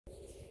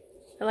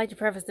I'd like to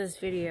preface this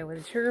video with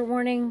a trigger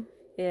warning.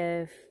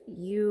 If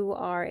you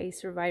are a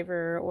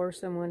survivor or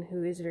someone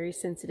who is very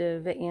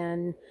sensitive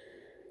and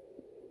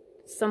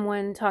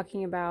someone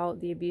talking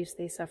about the abuse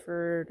they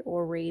suffered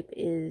or rape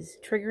is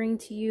triggering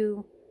to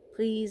you,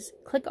 please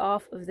click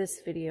off of this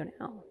video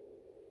now.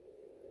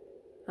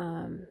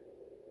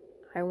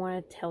 I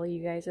want to tell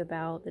you guys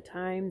about the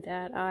time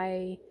that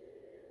I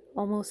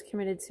almost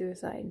committed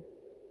suicide.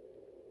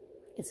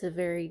 It's a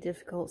very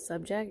difficult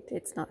subject.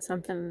 It's not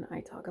something I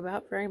talk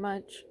about very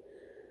much.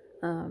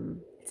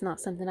 It's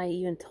not something I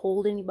even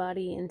told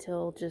anybody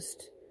until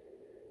just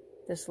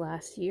this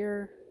last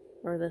year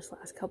or this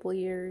last couple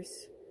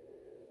years.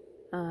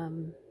 I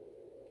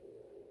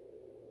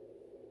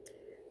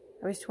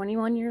was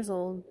 21 years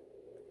old,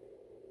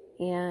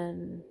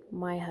 and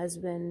my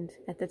husband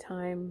at the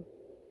time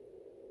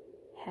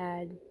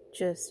had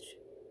just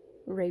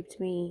raped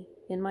me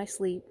in my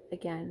sleep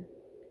again.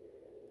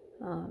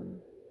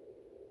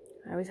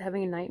 I was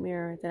having a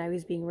nightmare that I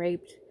was being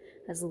raped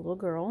as a little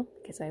girl,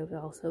 because I've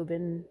also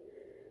been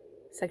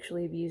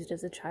sexually abused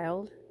as a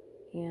child,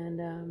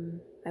 and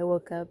I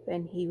woke up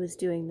and he was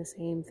doing the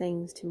same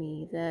things to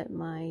me that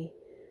my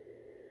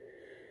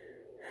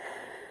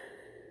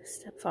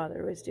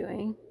stepfather was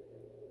doing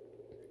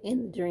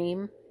in the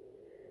dream.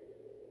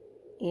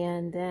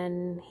 And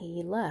then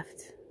he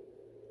left.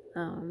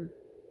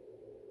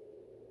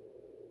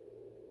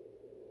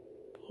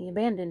 He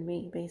abandoned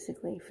me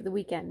basically for the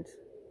weekend.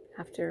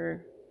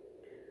 After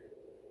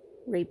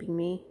raping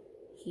me,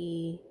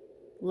 he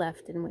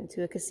left and went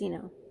to a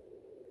casino.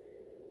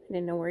 I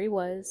didn't know where he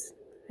was.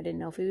 I didn't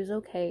know if he was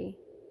okay.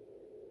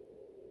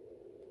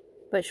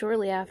 But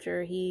shortly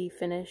after he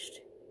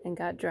finished and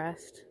got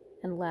dressed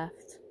and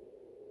left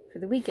for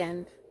the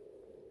weekend,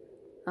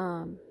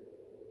 I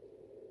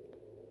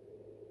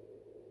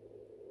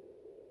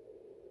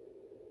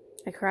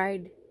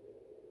cried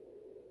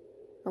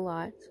a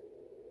lot.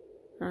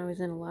 I was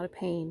in a lot of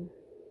pain.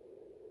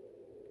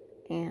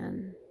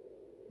 And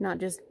not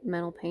just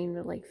mental pain,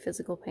 but like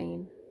physical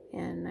pain.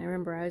 And I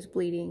remember I was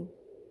bleeding.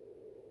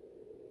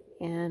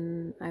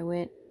 And I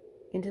went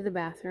into the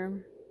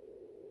bathroom.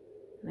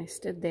 And I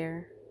stood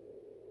there.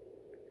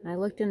 And I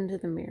looked into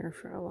the mirror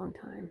for a long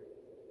time.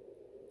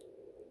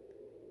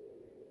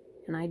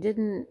 And I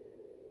didn't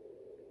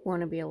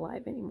want to be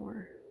alive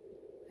anymore.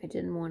 I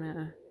didn't want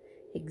to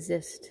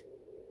exist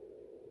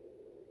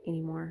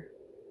anymore.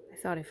 I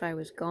thought if I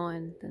was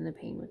gone, then the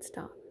pain would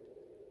stop.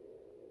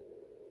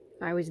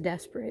 I was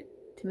desperate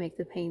to make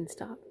the pain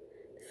stop.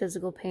 The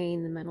physical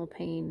pain, the mental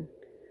pain,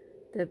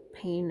 the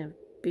pain of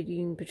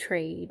being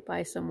betrayed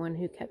by someone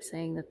who kept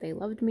saying that they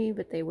loved me,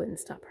 but they wouldn't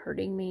stop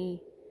hurting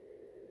me.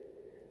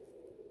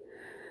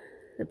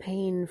 The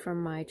pain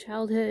from my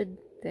childhood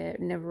that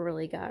never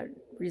really got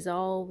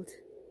resolved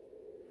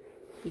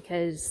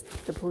because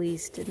the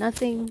police did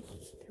nothing.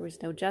 There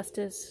was no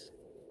justice.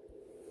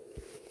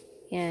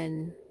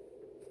 And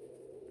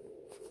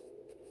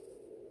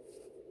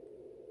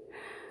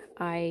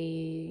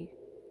I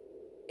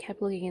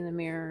kept looking in the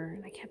mirror,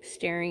 and I kept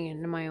staring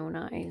into my own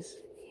eyes,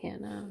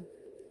 and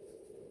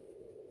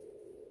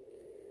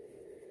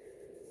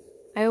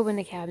I opened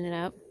the cabinet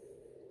up,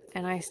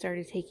 and I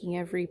started taking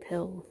every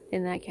pill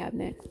in that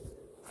cabinet.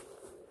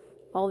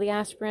 All the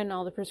aspirin,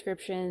 all the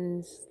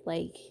prescriptions,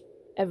 like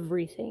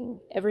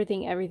everything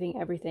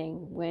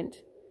went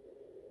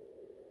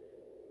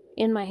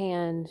in my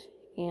hand,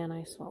 and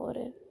I swallowed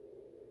it.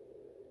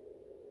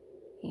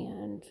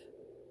 And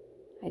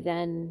I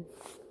then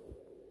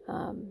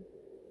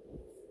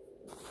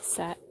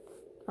sat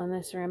on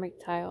the ceramic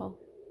tile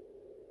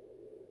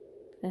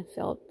and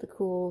felt the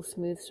cool,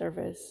 smooth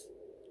surface.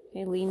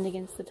 I leaned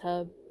against the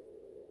tub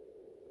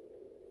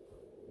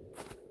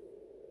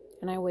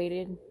and I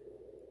waited.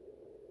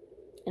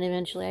 And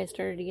eventually I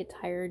started to get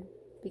tired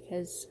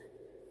because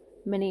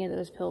many of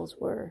those pills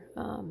were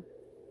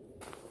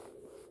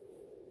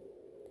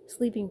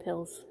sleeping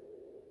pills.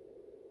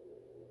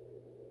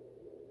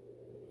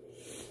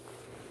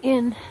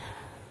 And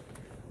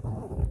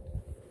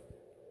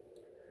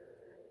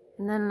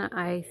then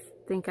I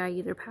think I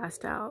either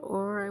passed out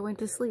or I went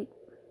to sleep.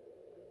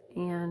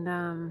 And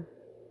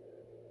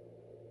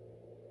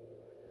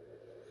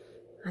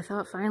I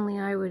thought finally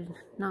I would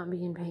not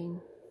be in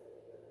pain,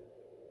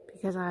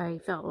 because I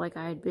felt like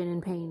I had been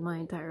in pain my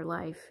entire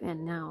life,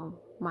 and now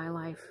my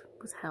life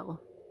was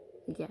hell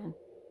again.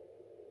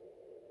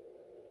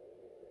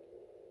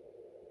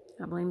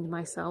 I blamed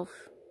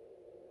myself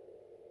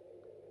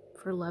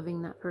for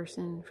loving that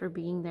person, for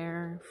being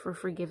there, for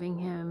forgiving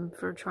him,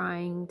 for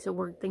trying to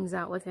work things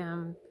out with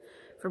him,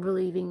 for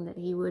believing that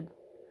he would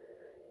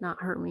not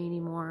hurt me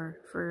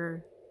anymore,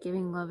 for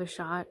giving love a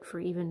shot,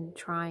 for even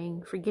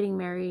trying, for getting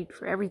married,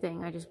 for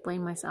everything. I just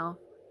blamed myself.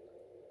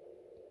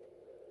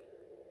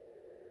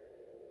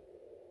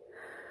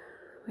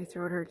 My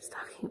throat hurts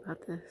talking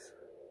about this.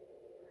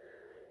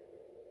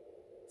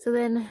 So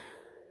then,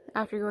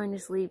 after going to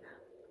sleep,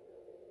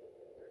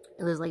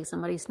 it was like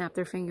somebody snapped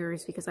their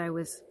fingers, because I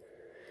was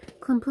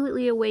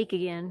completely awake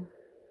again,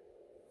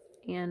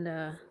 and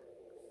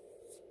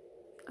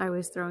I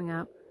was throwing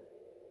up,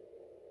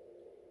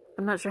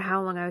 I'm not sure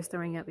how long I was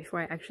throwing up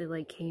before I actually,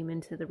 like, came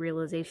into the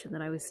realization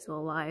that I was still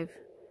alive.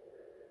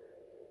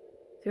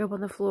 Threw up on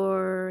the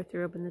floor,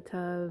 threw up in the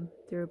tub,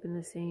 threw up in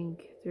the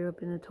sink, threw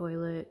up in the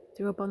toilet,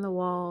 threw up on the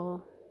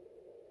wall,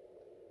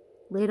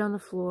 laid on the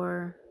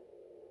floor,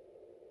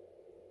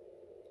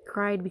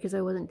 cried because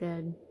I wasn't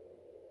dead,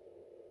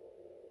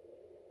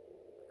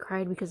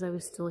 cried because I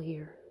was still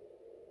here,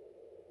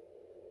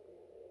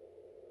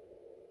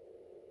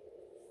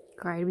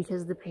 cried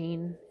because of the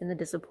pain and the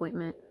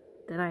disappointment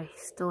that I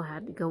still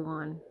had to go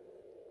on.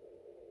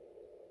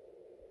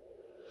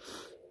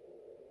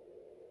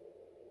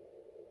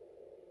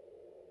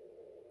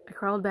 I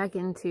crawled back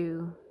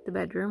into the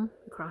bedroom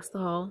across the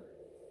hall,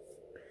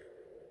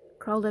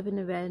 crawled up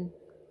into bed,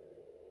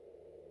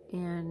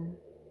 and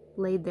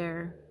laid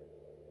there,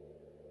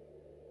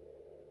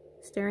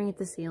 staring at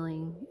the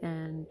ceiling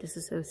and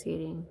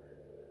disassociating,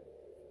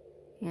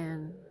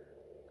 and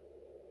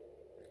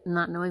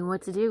not knowing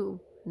what to do,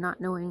 not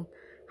knowing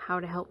how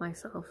to help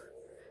myself,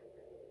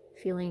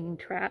 feeling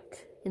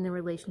trapped in the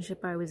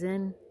relationship I was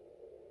in.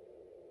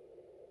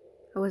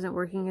 I wasn't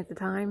working at the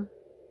time.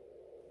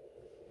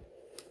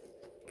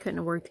 Couldn't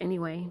have worked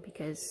anyway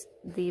because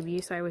the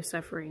abuse I was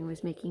suffering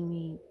was making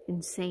me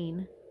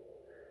insane.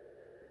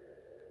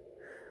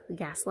 The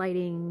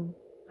gaslighting,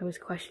 I was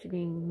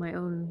questioning my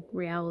own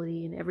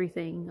reality and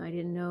everything. I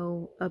didn't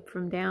know up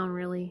from down,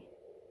 really.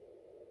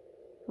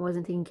 I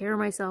wasn't taking care of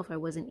myself. I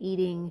wasn't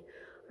eating.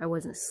 I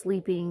wasn't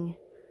sleeping.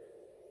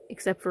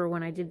 Except for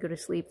when I did go to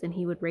sleep, then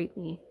he would rape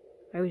me.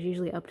 I was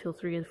usually up till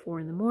 3 or 4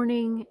 in the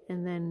morning,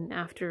 and then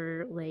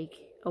after, like,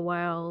 a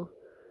while,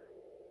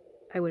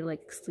 I would,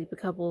 like, sleep a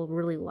couple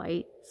really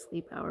light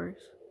sleep hours.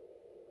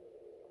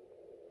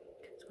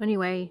 So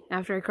anyway,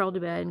 after I crawled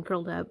to bed and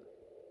curled up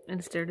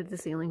and stared at the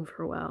ceiling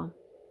for a while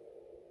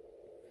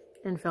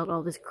and felt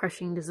all this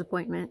crushing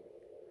disappointment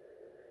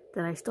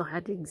that I still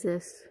had to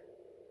exist,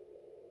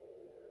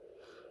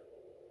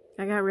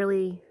 I got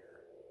really...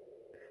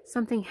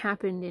 something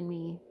happened in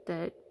me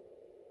that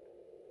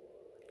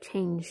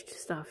changed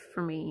stuff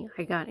for me.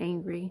 I got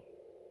angry.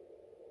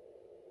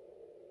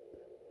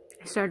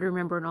 I started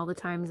remembering all the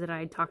times that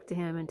I talked to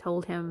him and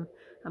told him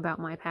about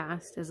my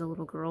past as a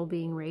little girl,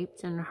 being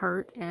raped and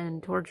hurt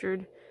and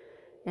tortured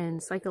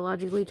and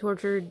psychologically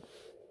tortured,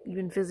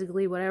 even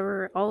physically,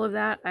 whatever. All of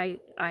that,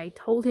 I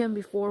told him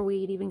before we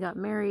even got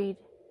married,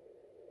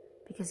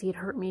 because he had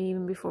hurt me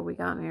even before we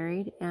got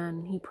married,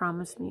 and he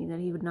promised me that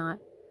he would not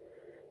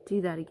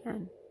do that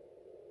again.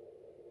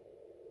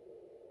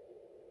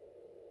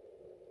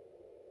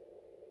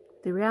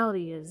 The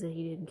reality is that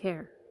he didn't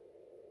care.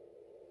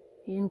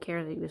 He didn't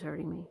care that he was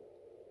hurting me.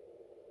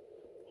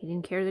 He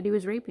didn't care that he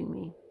was raping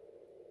me.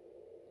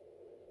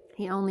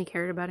 He only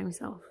cared about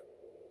himself.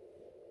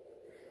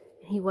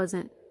 He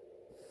wasn't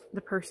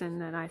the person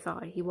that I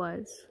thought he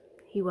was.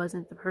 He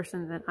wasn't the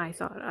person that I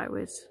thought I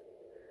was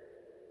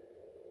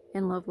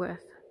in love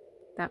with.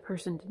 That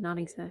person did not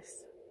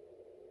exist.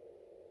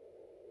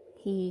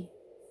 He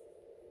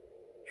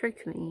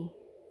tricked me.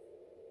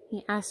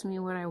 He asked me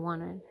what I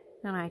wanted,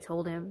 and I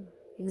told him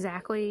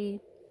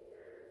exactly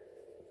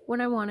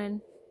what I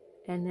wanted,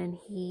 and then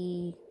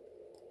he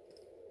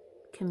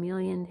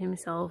chameleoned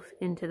himself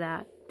into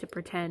that to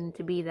pretend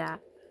to be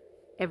that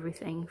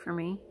everything for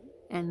me.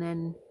 And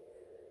then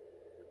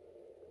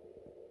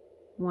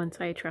once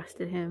I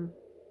trusted him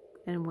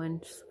and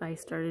once I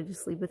started to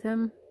sleep with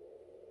him,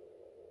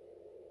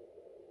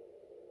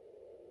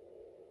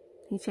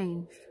 he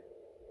changed.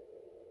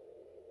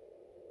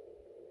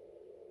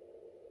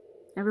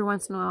 Every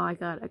once in a while I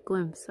got a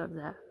glimpse of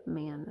that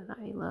man that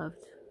I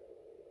loved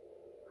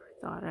or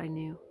thought I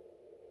knew.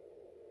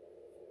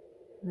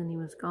 And then he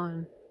was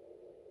gone.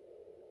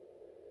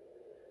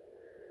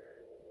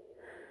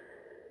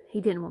 He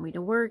didn't want me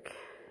to work.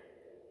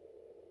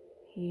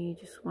 He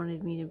just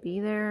wanted me to be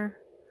there.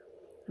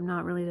 I'm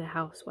not really the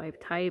housewife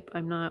type.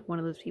 I'm not one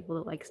of those people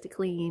that likes to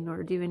clean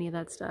or do any of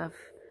that stuff.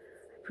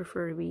 I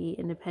prefer to be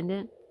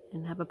independent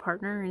and have a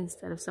partner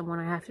instead of someone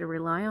I have to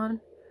rely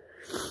on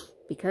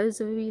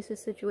because of abusive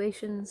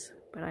situations.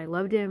 But I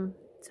loved him,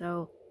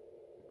 so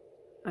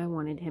I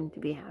wanted him to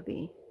be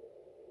happy.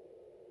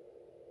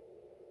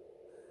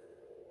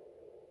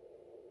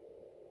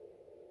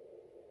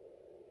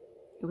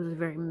 It was a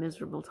very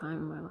miserable time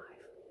in my life.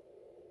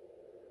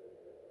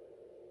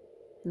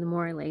 And the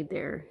more I laid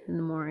there, and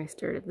the more I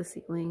stared at the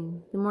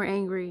ceiling, the more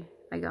angry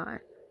I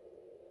got.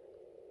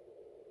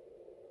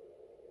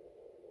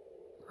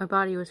 My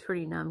body was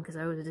pretty numb because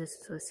I was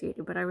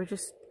disassociated, but I was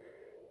just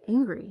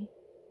angry.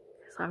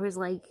 So I was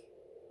like,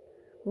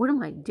 what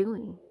am I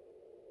doing?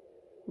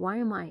 Why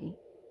am I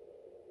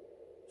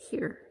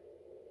here?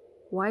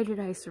 Why did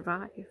I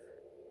survive?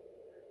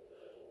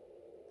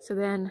 So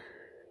then,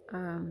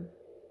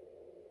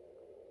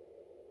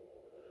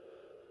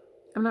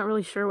 I'm not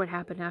really sure what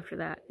happened after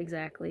that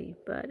exactly,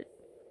 but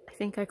I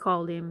think I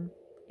called him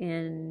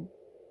and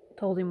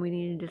told him we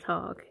needed to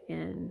talk,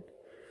 and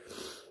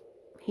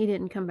he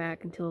didn't come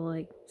back until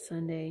like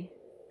Sunday.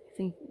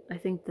 I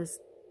think this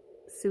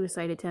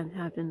suicide attempt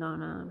happened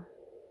on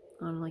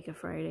on like a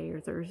Friday or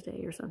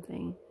Thursday or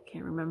something. I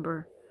can't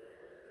remember.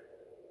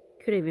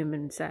 Could have even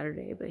been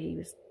Saturday, but he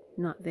was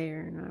not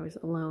there, and I was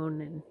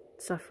alone and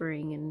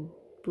suffering and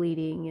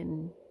bleeding,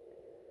 and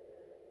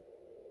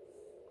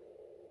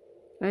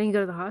I didn't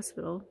go to the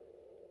hospital.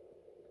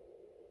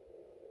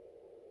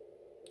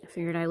 I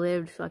figured I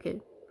lived, fuck it.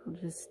 I'll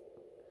just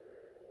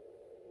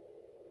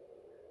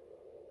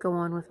go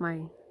on with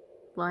my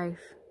life.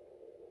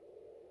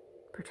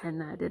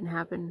 Pretend that didn't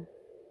happen,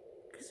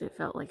 because it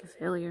felt like a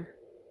failure.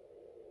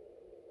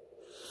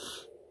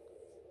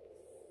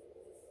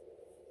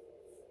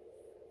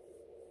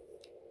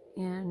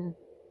 And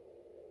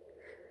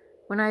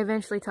when I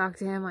eventually talked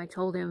to him, I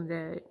told him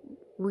that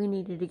we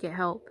needed to get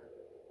help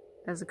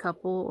as a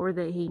couple, or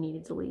that he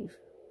needed to leave.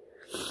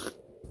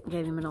 I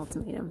gave him an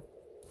ultimatum,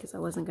 because I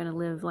wasn't going to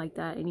live like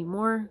that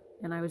anymore,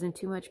 and I was in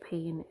too much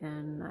pain,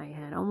 and I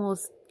had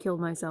almost killed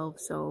myself,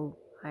 so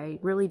I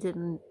really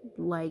didn't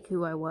like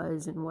who I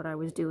was and what I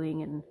was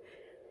doing, and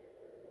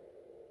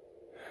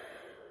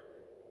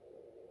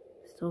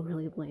still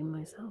really blamed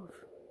myself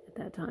at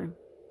that time.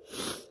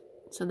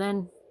 So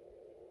then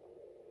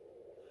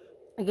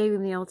I gave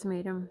him the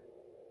ultimatum,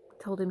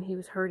 told him he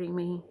was hurting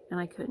me and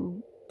I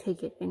couldn't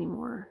take it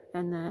anymore,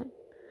 and that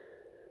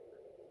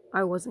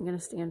I wasn't going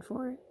to stand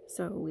for it.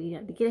 So we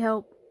had to get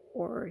help,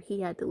 or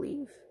he had to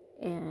leave.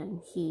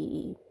 And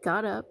he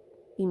got up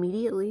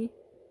immediately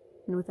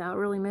and without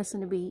really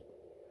missing a beat,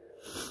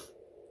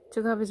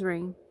 took off his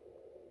ring,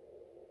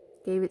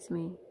 gave it to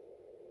me,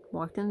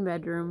 walked in the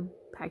bedroom,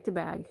 packed a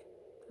bag,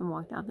 and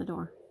walked out the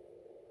door.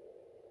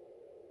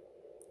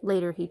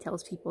 Later, he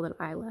tells people that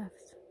I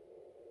left,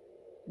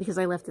 because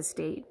I left the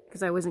state,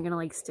 because I wasn't going to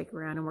like stick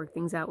around and work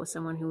things out with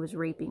someone who was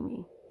raping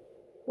me.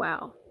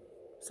 Wow.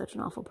 Such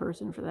an awful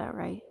person for that,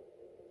 right?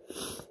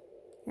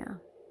 Yeah.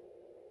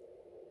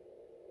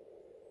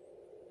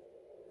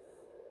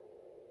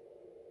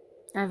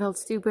 I felt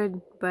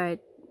stupid, but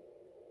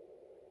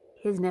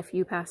his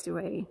nephew passed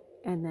away,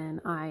 and then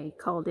I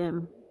called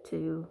him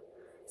to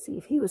see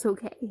if he was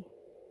okay.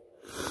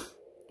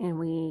 And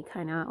we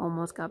kind of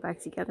almost got back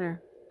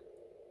together.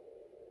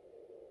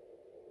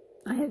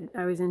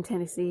 I was in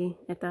Tennessee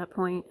at that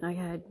point. I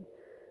had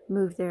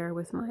moved there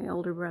with my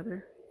older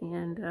brother,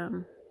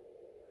 and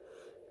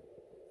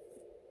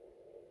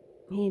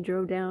he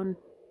drove down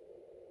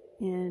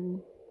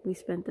and we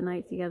spent the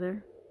night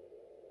together.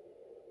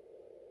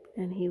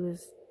 And he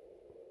was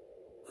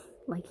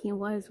like he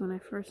was when I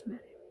first met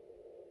him.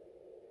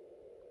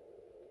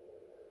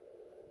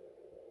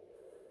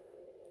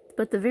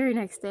 But the very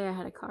next day I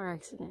had a car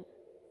accident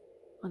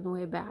on the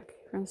way back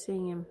from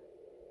seeing him.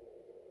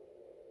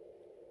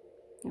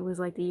 It was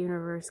like the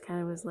universe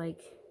kind of was like,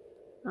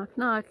 knock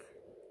knock,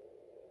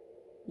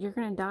 you're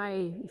gonna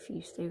die if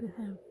you stay with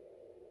him.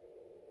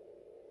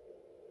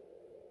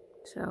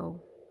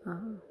 So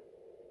I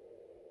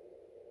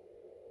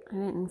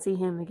didn't see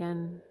him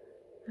again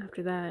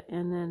after that,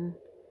 and then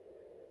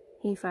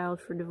he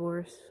filed for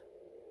divorce.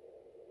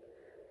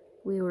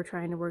 We were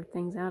trying to work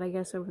things out, I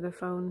guess, over the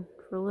phone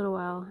for a little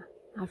while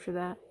after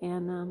that,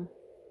 and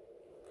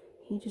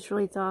he just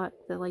really thought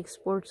that like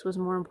sports was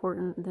more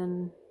important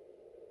than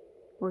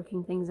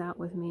working things out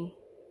with me,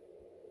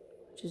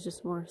 which is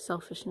just more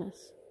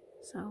selfishness.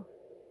 So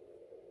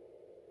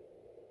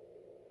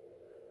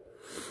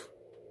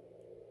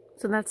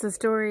that's the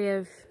story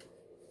of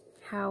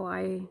how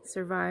I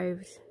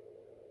survived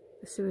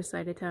a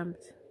suicide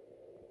attempt.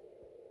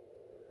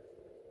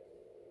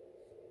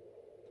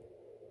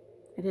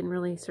 I didn't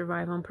really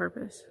survive on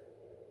purpose.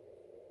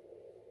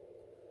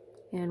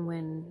 And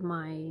when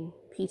my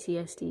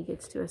PTSD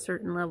gets to a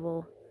certain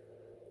level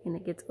and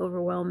it gets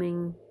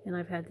overwhelming, and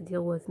I've had to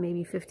deal with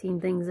maybe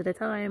 15 things at a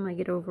time, I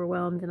get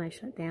overwhelmed and I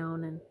shut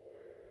down, and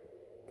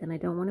then I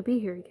don't want to be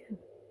here again.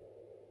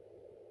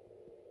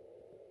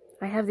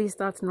 I have these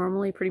thoughts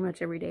normally pretty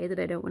much every day that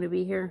I don't want to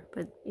be here,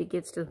 but it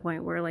gets to the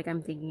point where like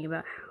I'm thinking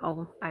about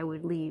how I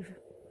would leave,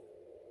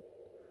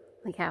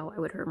 like how I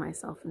would hurt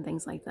myself and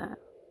things like that.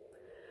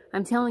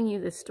 I'm telling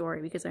you this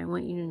story because I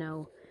want you to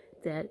know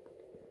that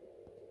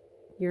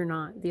you're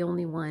not the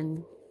only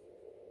one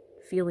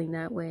feeling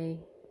that way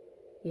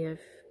if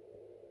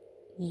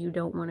you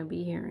don't want to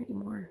be here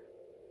anymore.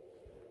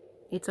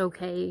 It's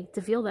okay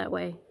to feel that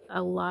way.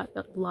 A lot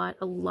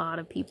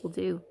of people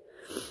do.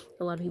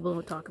 A lot of people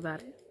don't talk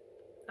about it.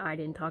 I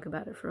didn't talk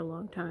about it for a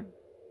long time.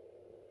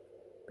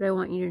 But I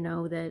want you to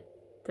know that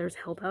there's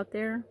help out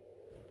there.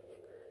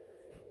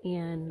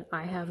 And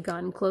I have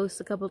gotten close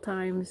a couple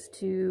times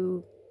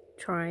to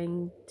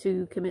trying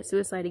to commit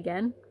suicide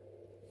again.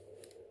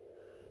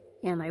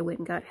 And I went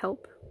and got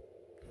help.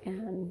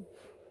 And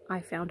I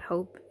found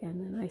hope,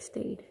 and then I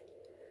stayed.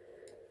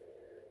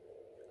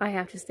 I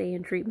have to stay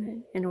in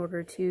treatment in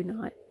order to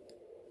not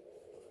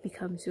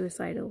become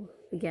suicidal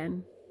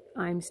again.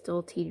 I'm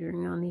still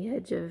teetering on the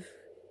edge of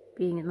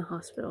being in the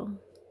hospital.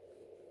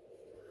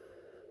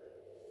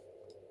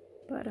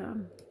 But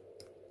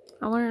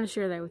I wanted to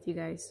share that with you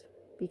guys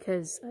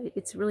because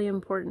it's really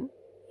important.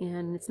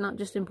 And it's not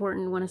just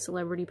important when a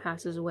celebrity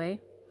passes away.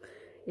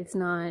 It's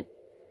not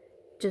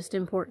just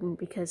important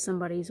because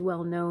somebody's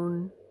well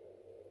known.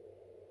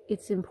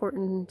 It's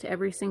important to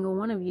every single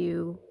one of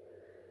you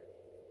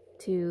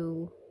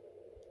to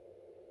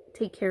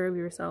take care of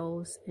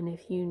yourselves, and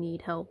if you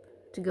need help,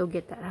 to go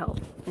get that help.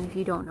 And if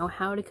you don't know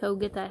how to go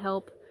get that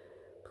help,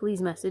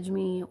 please message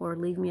me or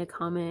leave me a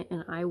comment,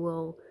 and I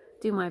will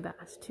do my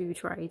best to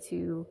try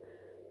to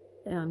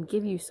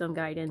give you some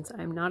guidance.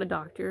 I'm not a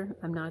doctor,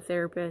 I'm not a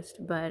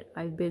therapist, but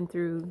I've been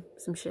through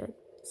some shit,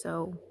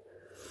 so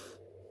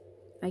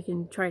I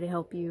can try to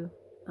help you.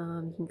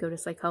 You can go to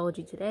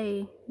Psychology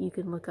Today, you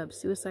can look up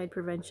suicide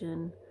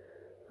prevention,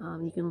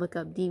 you can look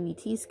up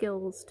DBT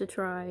skills to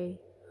try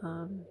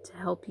to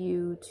help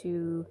you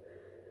to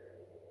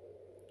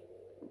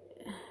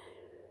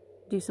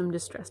do some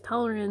distress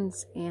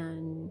tolerance,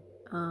 and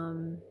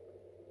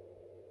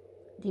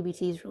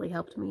DBT's really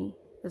helped me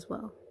as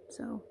well.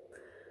 So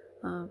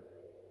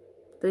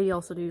they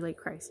also do like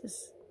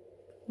crisis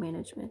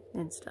management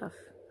and stuff.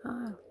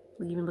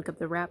 We even look up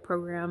the WRAP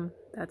program.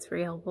 That's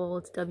very helpful.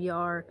 It's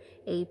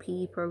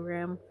WRAP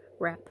program,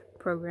 WRAP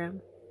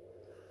program.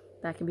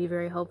 That can be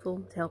very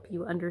helpful to help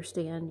you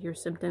understand your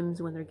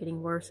symptoms when they're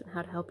getting worse and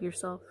how to help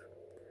yourself.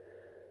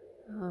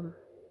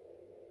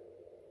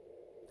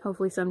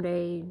 Hopefully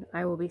someday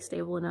I will be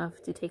stable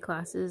enough to take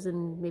classes,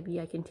 and maybe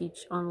I can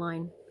teach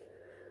online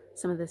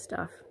some of this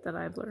stuff that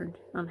I've learned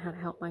on how to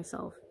help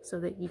myself, so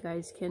that you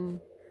guys can,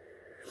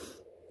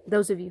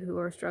 those of you who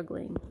are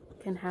struggling,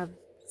 can have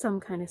some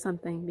kind of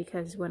something.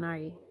 Because when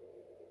I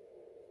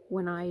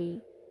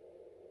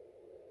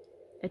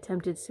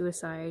attempted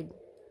suicide,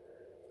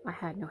 I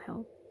had no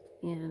help,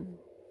 and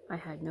I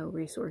had no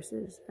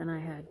resources, and I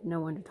had no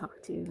one to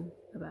talk to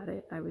about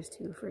it. I was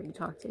too afraid to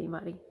talk to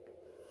anybody.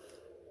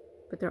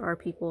 But there are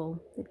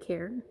people that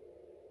care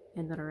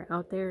and that are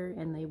out there,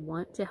 and they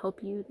want to help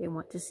you. They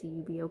want to see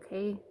you be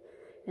okay,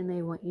 and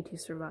they want you to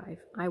survive.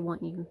 I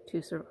want you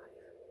to survive.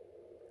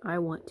 I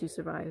want to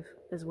survive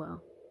as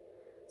well.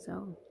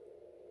 So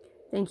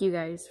thank you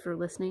guys for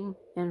listening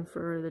and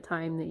for the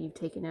time that you've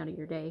taken out of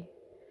your day.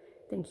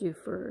 Thank you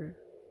for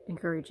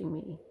encouraging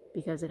me,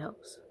 because it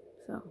helps.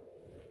 So